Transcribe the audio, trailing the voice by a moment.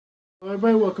Hello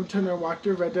everybody, welcome to another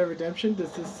walkthrough of Red Dead Redemption. This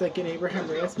is the second Abraham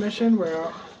Reyes mission where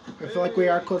I feel like we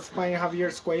are close to finding Javier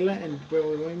Escuela and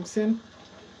Will Williamson.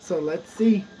 So let's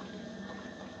see.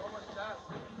 Oh my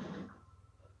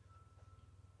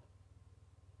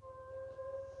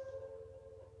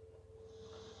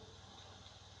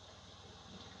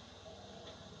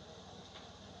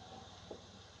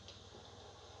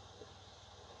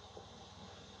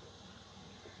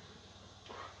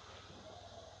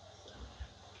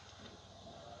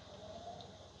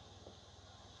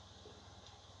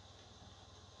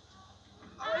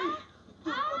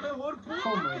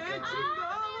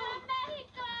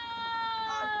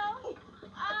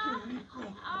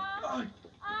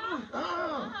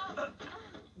God.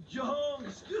 John,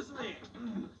 excuse me.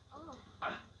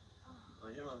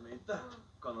 Oye, mamita,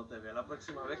 cuando te vea la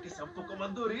próxima vez que sea un poco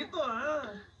más durito, ¿ah?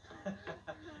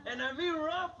 And I mean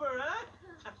rougher, ¿ah?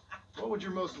 What would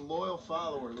your most loyal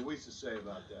follower, Luisa, say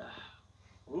about that?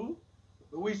 Who?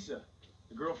 Luisa,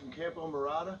 the girl from Campo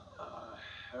Mirada?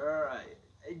 Her,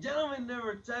 a gentleman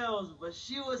never tells, but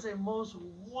she was a most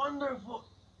wonderful...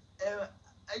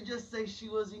 I just say she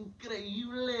was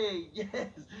increíble. Yes.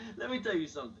 Let me tell you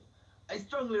something. I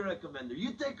strongly recommend her.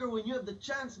 You take her when you have the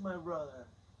chance, my brother.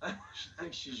 She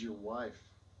thinks she's your wife.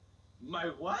 My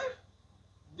wife?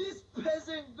 These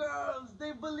peasant girls,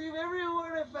 they believe every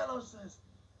word a fellow says.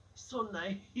 So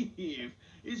naive.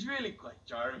 It's really quite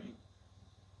charming.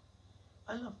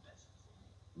 I love peasants.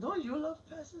 Don't you love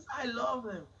peasants? I love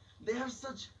them. They have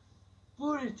such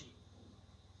purity.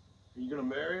 Are you gonna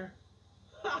marry her?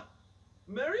 Ha!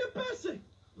 Marry a peasant?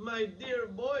 My dear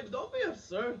boy, don't be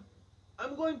absurd.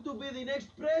 I'm going to be the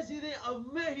next president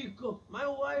of Mexico. My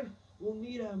wife will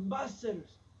meet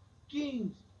ambassadors,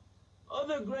 kings,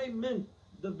 other great men.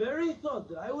 The very thought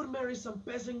that I would marry some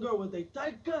peasant girl with a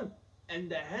tight gun and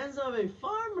the hands of a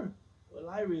farmer, well,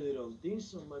 I really don't think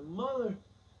so. My mother,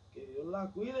 que Dios la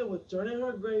cuide, would turn in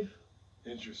her grave.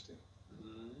 Interesting.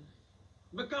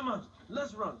 But come on,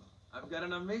 let's run. I've got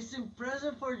an amazing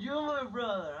present for you, my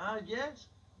brother, huh? Yes?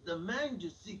 The man you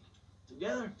seek.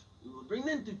 Together, we will bring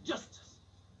them to justice.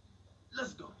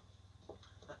 Let's go.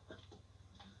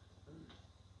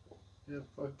 It's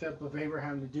fucked up of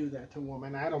Abraham to do that to a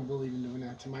woman. I don't believe in doing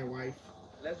that to my wife.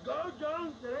 Let's go,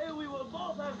 John. Today we will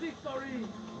both have victory.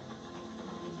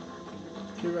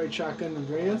 Okay, right shotgun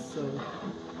Andreas, so...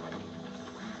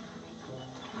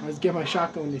 I always get my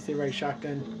shotgun when they say right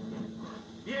shotgun.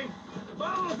 Bien.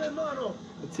 Vamos, hermano.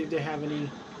 Let's see if they have anything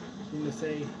to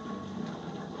say.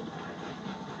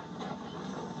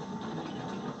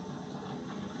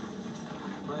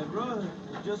 My brother,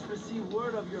 we just received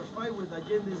word of your fight with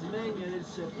Allende's men at El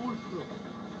Sepulcro.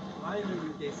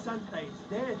 Finally, the Santa is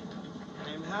dead.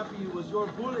 And I'm happy it was your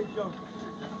bullet, John,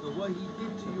 after what he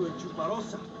did to you in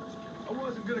Chuparosa. I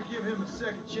wasn't gonna give him a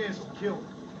second chance to kill me.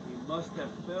 He must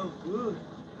have felt good.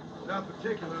 Not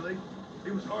particularly. He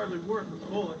was hardly worth a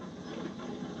bullet.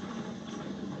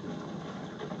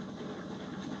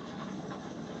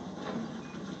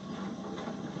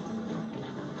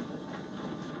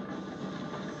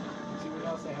 See what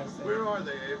else they have to say. Where are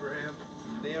they, Abraham?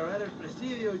 They are at El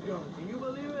Presidio, John. Can you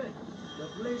believe it? The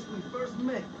place we first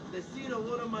met. The scene of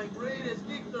one of my greatest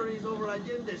victories over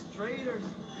Allende's traitors.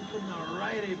 You could not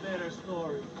write a better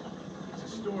story. It's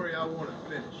a story I want to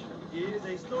finish. It is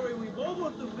a story we both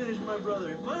want to finish, my brother.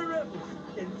 If my rebels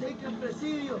can take El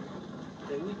Presidio,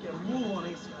 then we can move on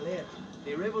Escalera.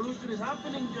 The revolution is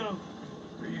happening, John.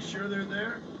 Are you sure they're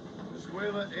there?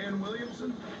 Escuela and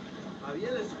Williamson?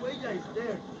 Javier Escuela is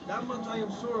there. That much I am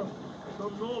sure of. I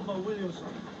don't know about Williamson.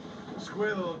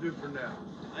 Escuela will do for now.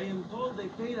 I am told they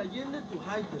paid Allende to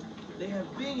hide them. They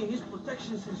have been in his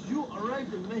protection since you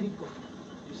arrived in Mexico.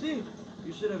 You see,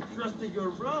 you should have trusted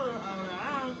your brother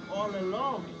Abraham all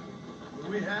along.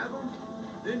 When we have them,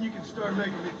 then you can start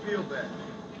making me feel bad.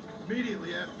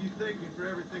 Immediately after you thank me for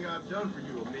everything I've done for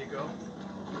you, amigo.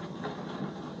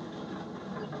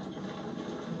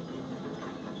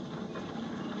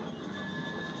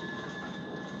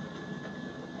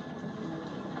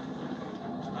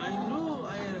 I knew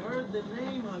I had heard the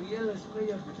name Javier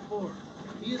Escuela before.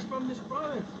 He is from this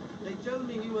province. They tell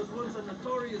me he was once a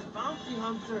notorious bounty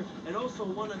hunter and also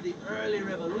one of the early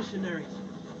revolutionaries.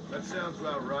 That sounds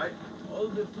about right. All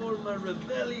before my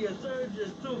rebellious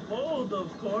urges took hold,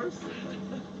 of course.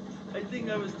 I think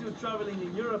I was still traveling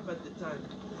in Europe at the time.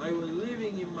 I was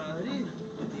living in Madrid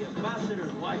with the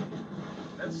ambassador's wife.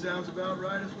 That sounds about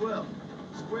right as well.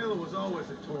 Escuela was always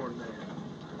a torn man.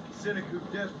 A cynic who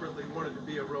desperately wanted to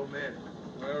be a romantic.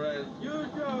 Whereas you,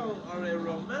 Joe, are a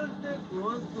romantic who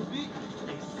wants to be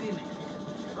a cynic.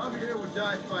 Javier would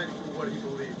die fighting for what he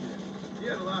believed in. He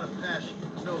had a lot of passion,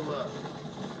 no love.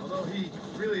 Although he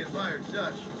admired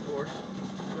Dutch, of course,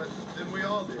 but then we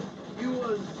all did. He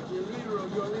was the leader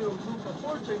of your little group of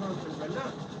fortune hunters, right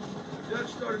now.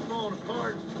 Dutch started falling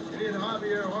apart. He hit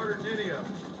Javier harder than any of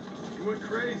us. He went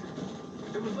crazy.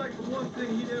 It was like the one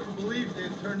thing he never believed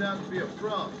in turned out to be a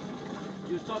fraud.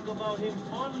 You talk about him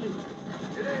fondly.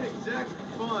 It ain't exactly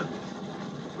fun.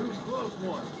 We was close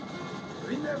once.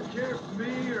 But he never cared for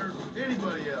me or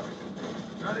anybody else.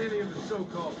 Not any of his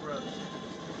so-called brothers.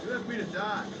 He left me to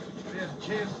die. He had a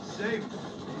chance to save me.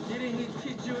 Didn't he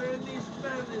teach you any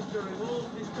Spanish during all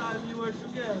this time you were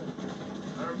together?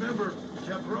 I remember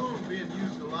Cabron being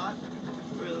used a lot.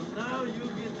 Well, now you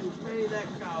get to pay that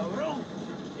cabron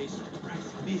a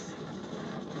surprise visit.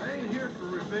 I ain't here for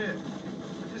revenge.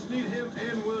 I just need him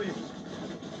and Williams.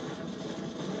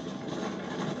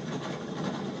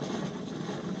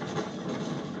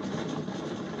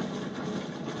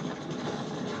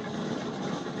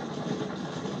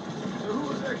 So who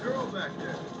was that girl back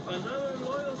there? Another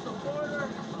loyal supporter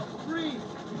of free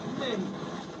men.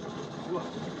 What?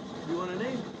 You want a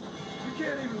name? You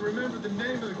can't even remember the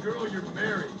name of the girl you're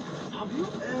married. Have you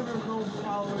ever known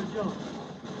Power Jump?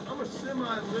 I'm a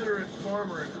semi-literate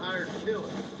farmer and hired killer.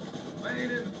 I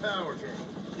ain't in the power game.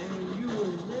 Then you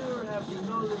will never have the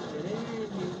knowledge that any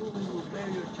woman will bear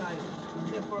your child.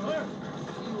 And for her,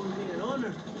 it will be an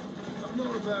honor. I've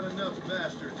known about enough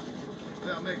bastards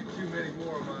without making too many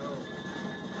more of my own.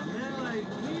 A man like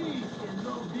me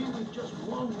cannot be with just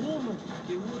one woman.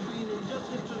 It would be an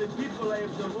injustice to the people I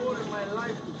have devoted my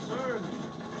life to serve.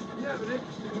 You have an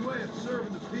interesting way of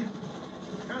serving the people.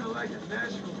 Kind of like a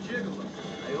national gigolo.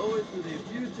 I owe it to the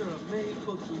future of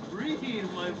Mexico to breed,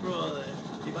 my brother.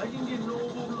 If I can get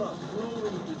noble blood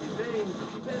flowing to the veins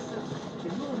of peasants,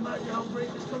 can you imagine how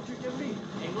great this country can be?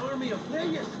 An army of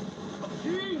players, of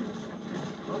kings.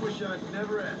 I wish I'd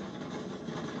never asked.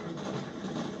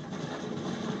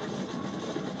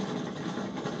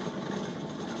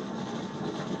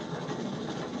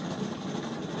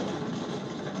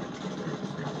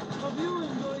 Have you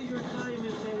enjoyed your time in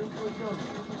Mexico, John?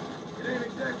 It ain't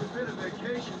exactly been a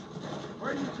vacation.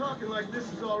 Why are you talking like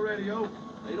this is already over?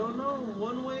 I don't know.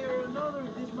 One way or another,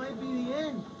 this might be the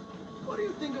end. What do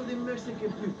you think of the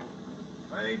Mexican people?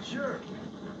 I ain't sure.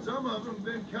 Some of them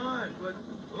been kind, but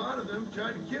a lot of them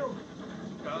tried to kill me.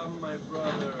 Come, my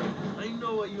brother. I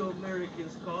know what you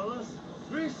Americans call us.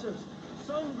 Greasers,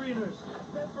 sun greeners,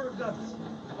 pepper guts.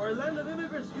 For a land of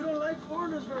immigrants, you don't like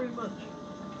foreigners very much.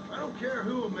 I don't care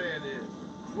who a man is,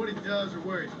 what he does, or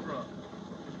where he's from.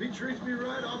 If he treats me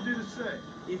right, I'll do the same.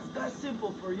 It's that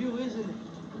simple for you, isn't it?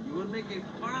 You would make a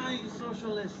fine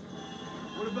socialist.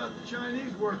 What about the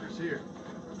Chinese workers here?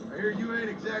 I hear you ain't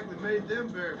exactly made them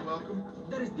very welcome.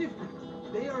 That is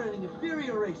different. They are an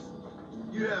inferior race.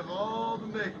 You have all the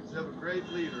makings of a great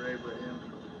leader, Abraham.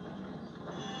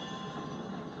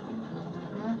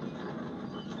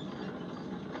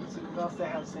 What else they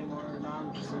have to say more? No,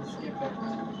 I'm just gonna skip it.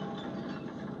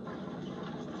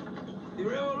 The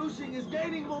revolution is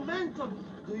gaining momentum.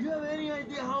 Do you have any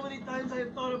idea how many times I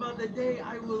have thought about the day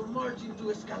I will march into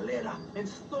Escalera and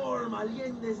storm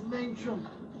Allende's mansion?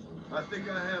 I think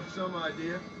I have some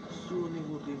idea. Soon it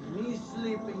will be me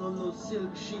sleeping on those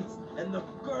silk sheets and the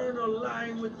colonel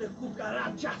lying with the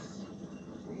cucarachas.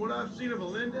 From what I've seen of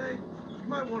Allende, you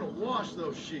might want to wash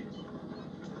those sheets.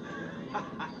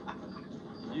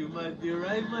 You might be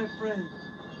right, my friend.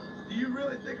 Do you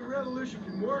really think a revolution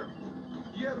can work?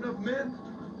 Do you have enough men?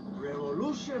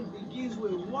 Revolution begins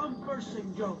with one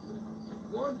person, John.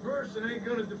 One person ain't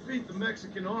gonna defeat the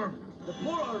Mexican army. The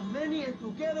poor are many and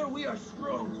together we are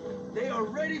strong. They are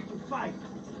ready to fight.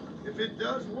 If it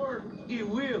does work, It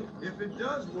will. if it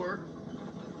does work,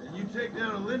 and you take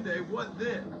down Allende, what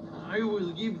then? I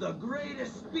will give the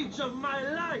greatest speech of my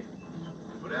life.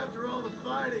 But after all the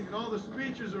fighting and all the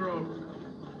speeches are over,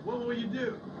 what will you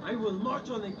do? I will march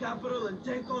on the capital and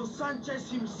take on Sanchez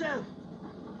himself.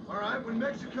 All right, when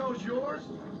Mexico's yours,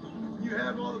 when you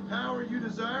have all the power you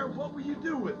desire, what will you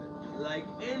do with it? Like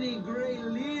any great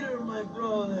leader, my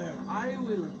brother, I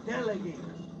will delegate.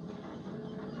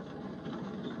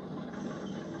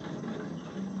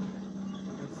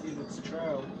 Let's see if it's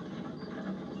true.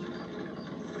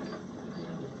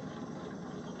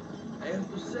 I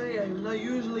have to say, I am not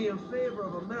usually in favor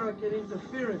of American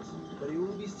interference, but it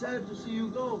will be sad to see you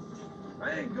go.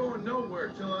 I ain't going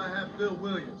nowhere till I have Bill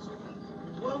Williams.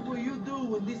 What will you do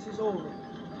when this is over?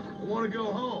 I want to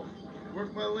go home,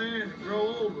 work my land, and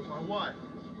grow old with my wife.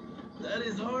 That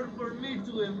is hard for me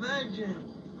to imagine.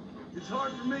 It's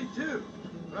hard for me too,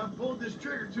 but I've pulled this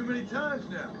trigger too many times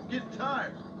now. I'm getting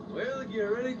tired. Well, get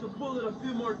ready to pull it a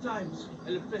few more times.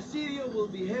 El Presidio will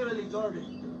be heavily guarded.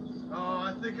 Oh,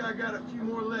 I think I got a few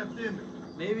more left in me.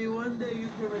 Maybe one day you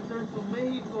can return to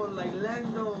Mexico like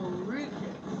Lando Enriquez,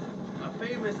 a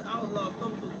famous outlaw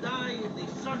come to die in the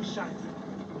sunshine.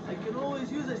 I can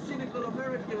always use a cynical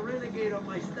American renegade on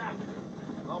my staff.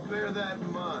 I'll bear that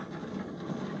in mind.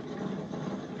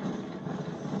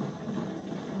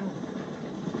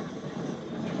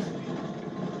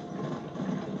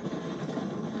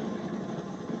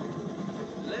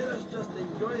 Let us just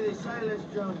enjoy the silence,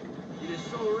 John. It is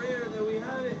so rare that we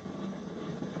have it.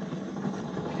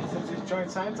 Since it's joint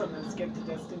science, let's get to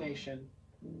destination.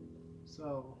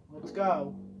 So, let's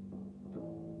go.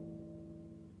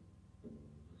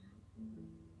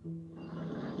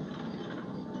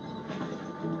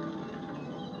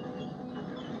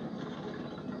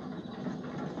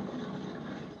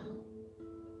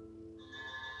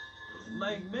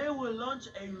 My men will launch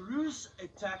a ruse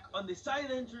attack on the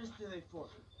side entrance to the fort.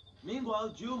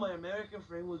 Meanwhile, you, my American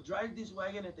friend, will drive this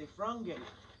wagon at the front gate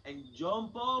and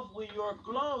jump off when you're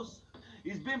close.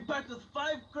 It's been packed with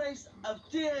 5 crates of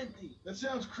TNT. That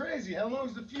sounds crazy. How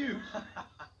long's the fuse?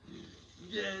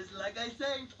 Yes, like I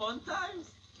say, fun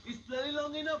times. It's plenty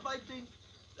long enough, I think.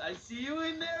 I see you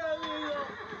in there, amigo.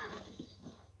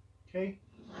 Okay,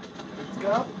 let's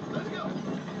go. Let's go.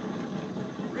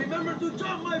 Remember to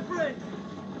jump, my friend.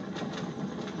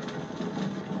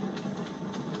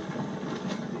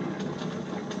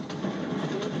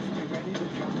 Be ready to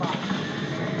jump off.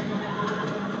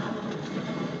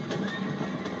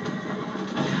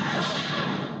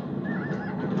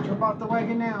 Jump off the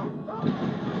wagon now.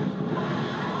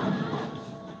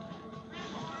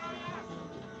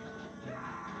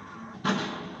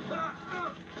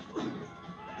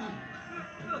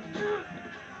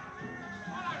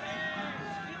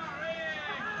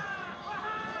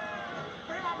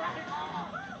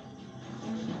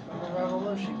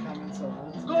 Revolution coming, so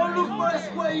let's Go look for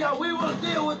Escuella. We will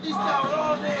deal with these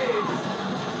cabrones.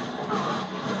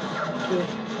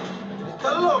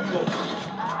 Está loco.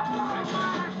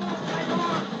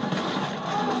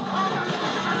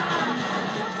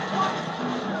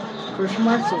 Question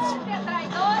marks, let's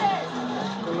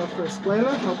go look for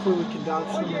Escuela. Hopefully we can dodge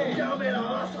some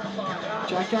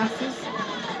jackasses.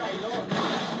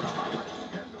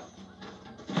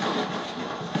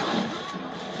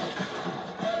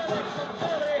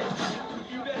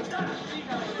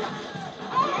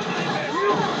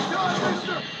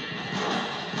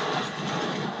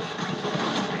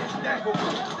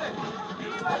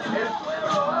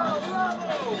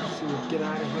 Let's see, we'll get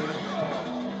out of here.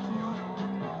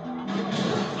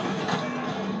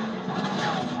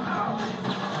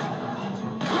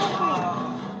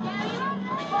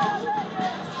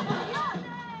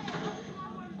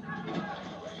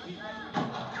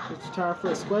 It's time for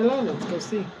Escuela. Let's go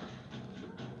see.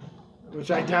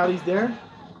 Which I doubt he's there.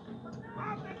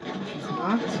 She's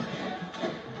not.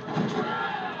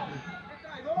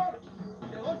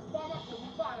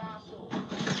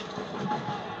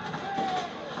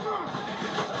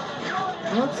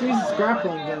 Let's use his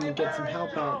grappling gun to get some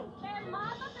help out.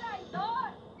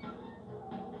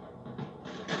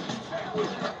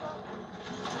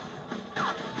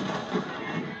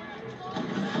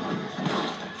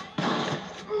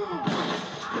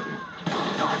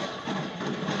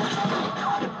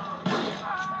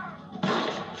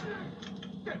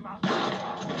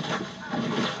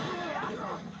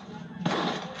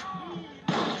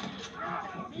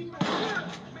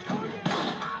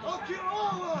 I'll kill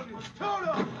all of you.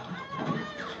 Toto.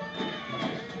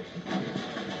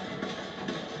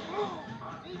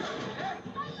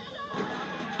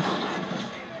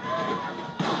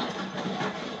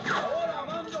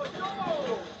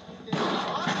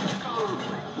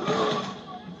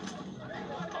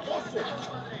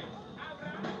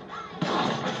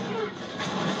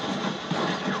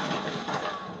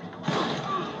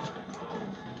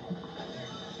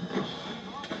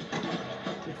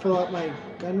 Fill up my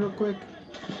gun real quick.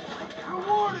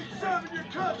 Rewarded serving your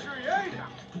country, ain't it?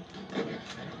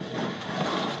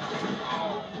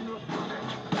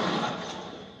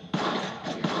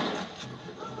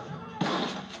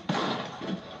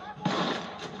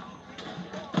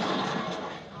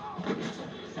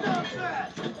 Stop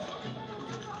that!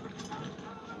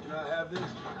 Can I have this?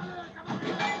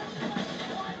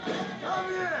 Come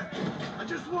here! I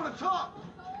just want to talk!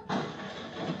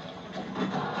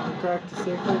 Practice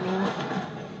safe right now.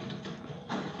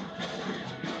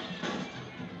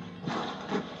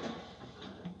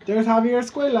 There's Javier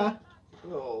Escuela.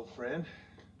 Hello, old friend.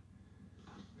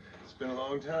 It's been a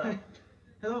long time.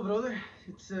 Hello, brother.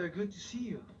 It's good to see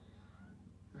you.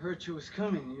 I heard you was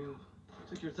coming. You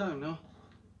took your time, no?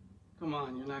 Come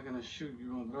on, you're not gonna shoot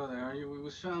your own brother, are you? We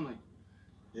was family.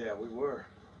 Yeah, we were.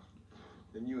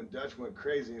 Then you and Dutch went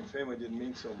crazy and family didn't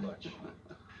mean so much.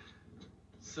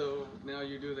 So now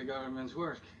you do the government's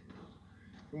work.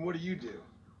 And what do? You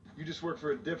just work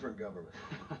for a different government.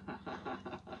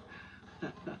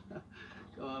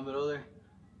 Come on, brother.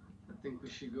 I think we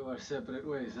should go our separate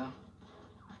ways, huh?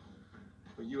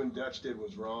 What you and Dutch did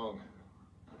was wrong.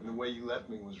 And the way you left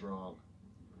me was wrong.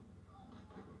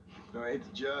 No, I hate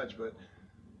to judge, but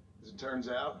as it turns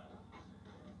out,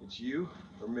 it's you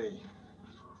or me.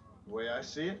 The way I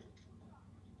see it,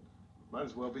 might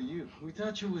as well be you. We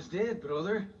thought you was dead,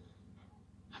 brother.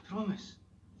 I promise.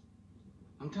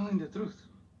 I'm telling the truth.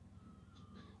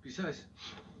 Besides,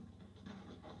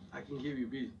 I can give you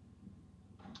Bill.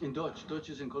 In Dutch. Dutch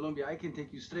is in Colombia. I can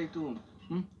take you straight to him.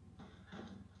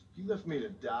 You left me to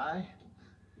die?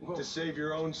 Whoa. To save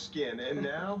your own skin, and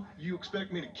now you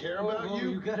expect me to care about Whoa, you?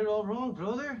 You got it all wrong,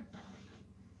 brother.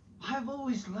 I've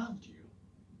always loved you.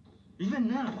 Even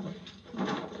now.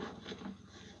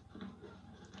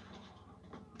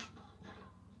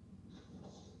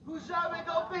 Who's shall we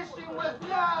go fishing with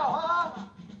now, huh?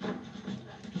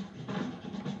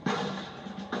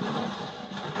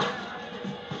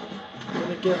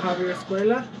 Gonna get Javier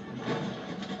Escuela?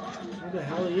 Who the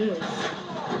hell he is?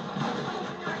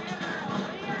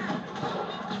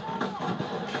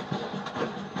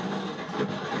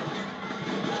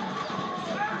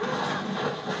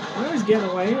 Now he's getting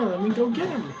away. Let me go get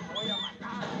him.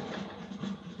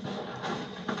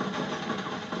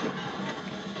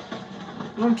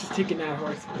 I'm just taking that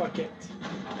horse. Fuck it.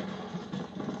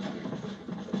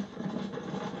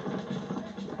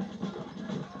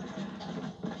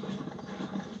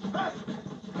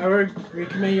 I would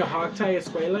recommend you hogtie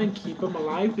Escuela and keep him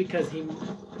alive because he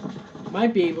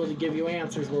might be able to give you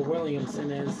answers where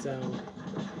Williamson is, so...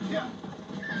 Yeah.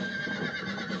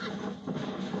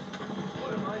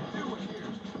 What am I doing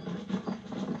here?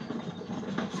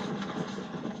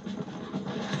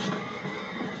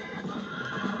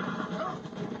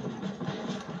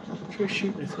 Try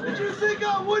shooting his horse. Did you think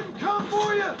I wouldn't come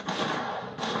for you?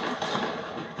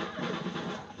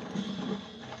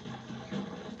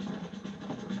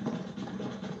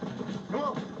 Come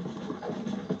on.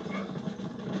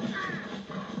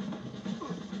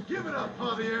 Give it up,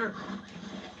 Javier.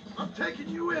 I'm taking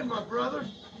you in, my brother.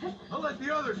 I'll let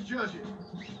the others judge it.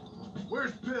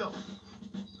 Where's Bill?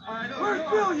 Where's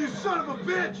Bill, you son of a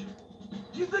bitch?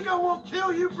 Do you think I won't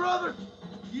kill you, brother?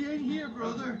 He ain't here,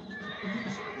 brother.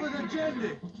 He's with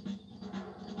agenda.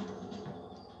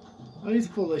 Oh, he's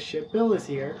full of shit. Bill is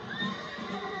here.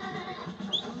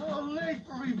 It's a little late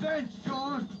for revenge,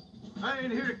 John. I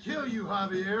ain't here to kill you,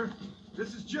 Javier.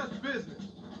 This is just business.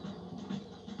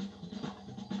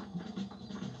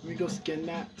 Let me go skin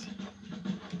that.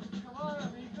 Come on,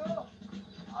 amigo.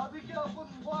 Abigail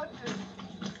wouldn't want this.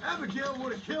 Abigail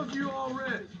would have killed you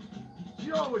already.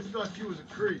 She always thought you was a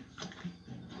creep.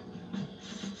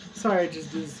 Sorry, I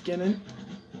just did the skinning.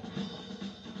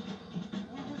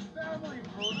 We was family,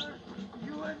 brother.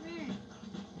 You and me.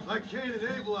 Like Cain and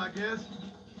Abel, I guess.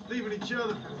 Leaving each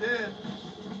other for dead.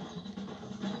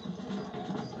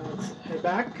 Let's head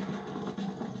back.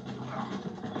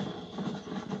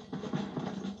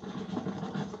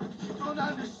 You don't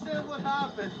understand what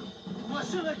happened. It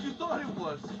wasn't like you thought it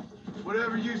was.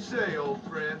 Whatever you say, old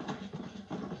friend.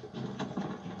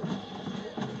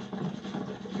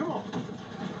 Come on.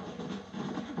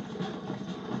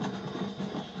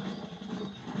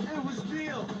 It was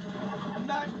Bill,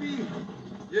 not me.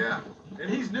 Yeah, and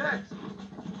he's next.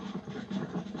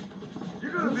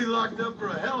 You're gonna be locked up for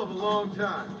a hell of a long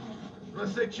time.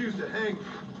 Unless they choose to hang you.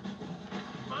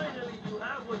 Finally, you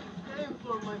have what you came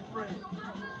for, my friend.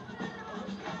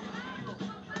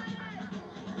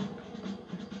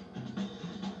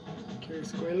 Okay,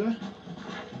 Escuela.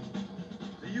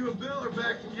 So you and Bill are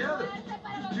back together.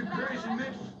 You crazy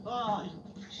mix. Ah,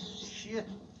 shit.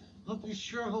 Don't be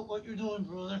sure about what you're doing,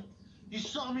 brother. You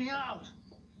saw me out.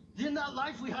 Didn't that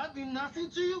life we had mean nothing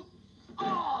to you?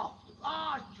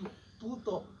 You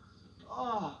puto.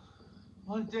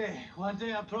 One day,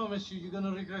 I promise you, you're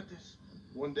gonna regret this.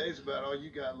 One day's about all you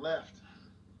got left.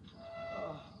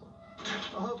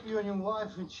 I hope you and your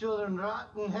wife and children rot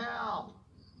in hell.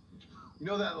 You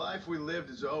know that life we lived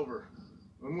is over.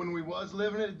 And when we was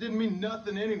living it, it didn't mean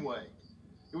nothing anyway.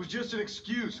 It was just an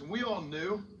excuse, and we all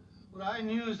knew. What I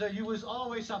knew is that you was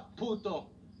always a puto.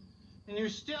 And you're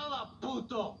still a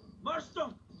puto.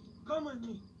 Marston, come with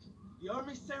me. The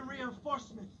army sent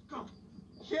reinforcements. Come.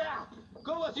 Yeah,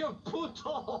 go with your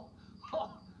puto.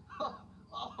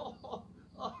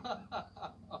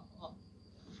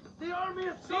 The army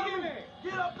is coming.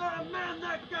 Get up there and man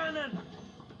that cannon.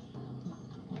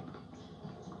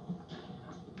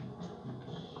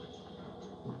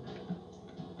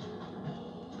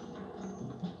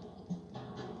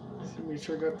 Make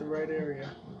sure we got the right area.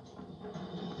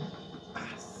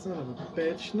 Ah, son of a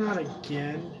bitch, not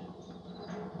again.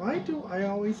 Why do I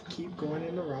always keep going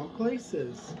in the wrong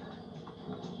places?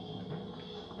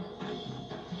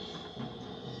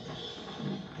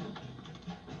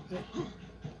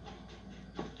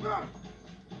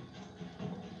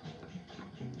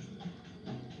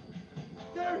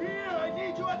 They're here! I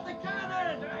need you at the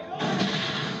cannon!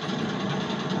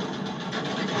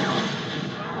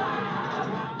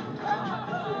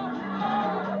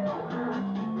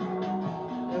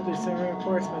 Yeah, there's some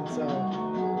reinforcements, so.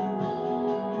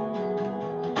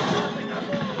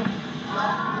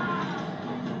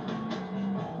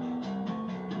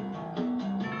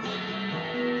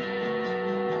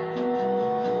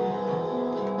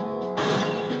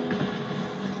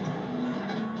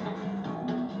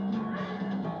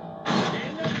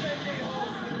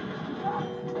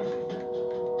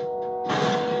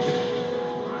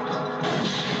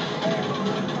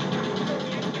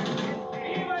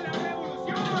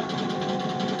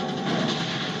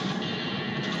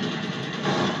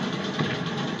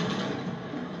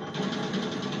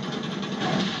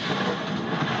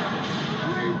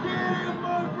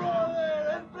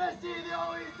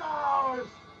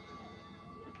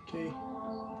 Okay.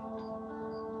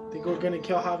 I think we're gonna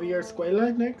kill Javier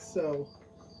Escuela next, so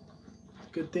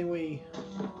good thing we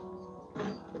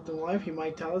put him alive. He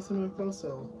might tell us some info,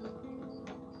 so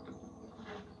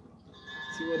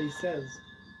see what he says.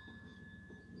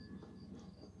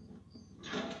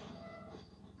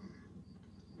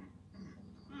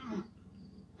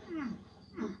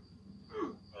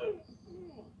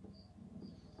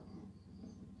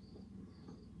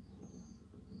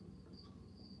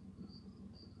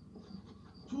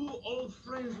 Two old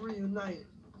friends reunited.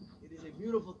 It is a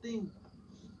beautiful thing.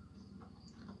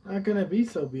 Not gonna be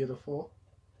so beautiful.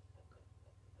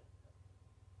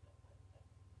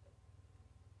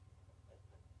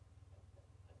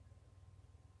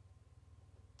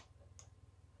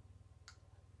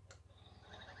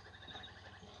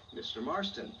 Mr.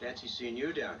 Marston, fancy seeing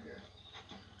you down here.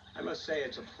 I must say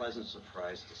it's a pleasant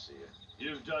surprise to see you.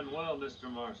 You've done well, Mr.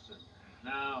 Marston.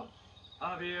 Now,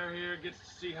 Javier here gets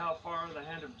to see how far the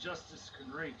hand of justice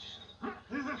can reach.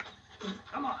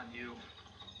 Come on, you.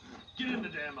 Get in the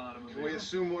damn automobile. Can we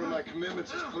assume one of my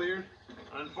commitments is cleared?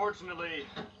 Unfortunately,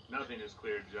 nothing is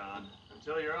cleared, John,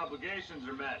 until your obligations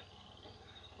are met.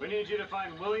 We need you to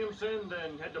find Williamson,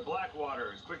 then head to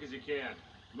Blackwater as quick as you can.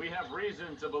 We have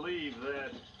reason to believe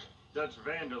that Dutch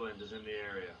Vanderland is in the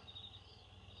area.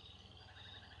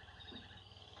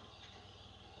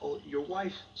 Oh, your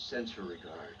wife sends her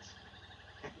regards.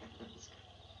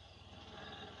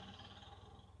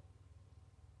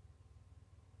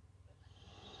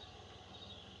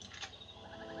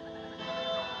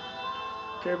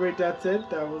 Okay, great, that's it.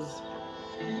 That was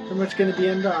pretty much going to be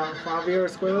in Javier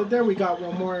Escuela there. We got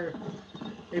one more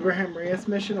Abraham Reyes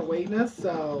mission awaiting us,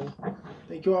 so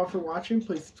thank you all for watching.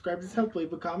 Please subscribe to this help,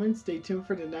 leave a comment, stay tuned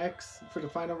for the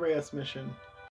final Reyes mission.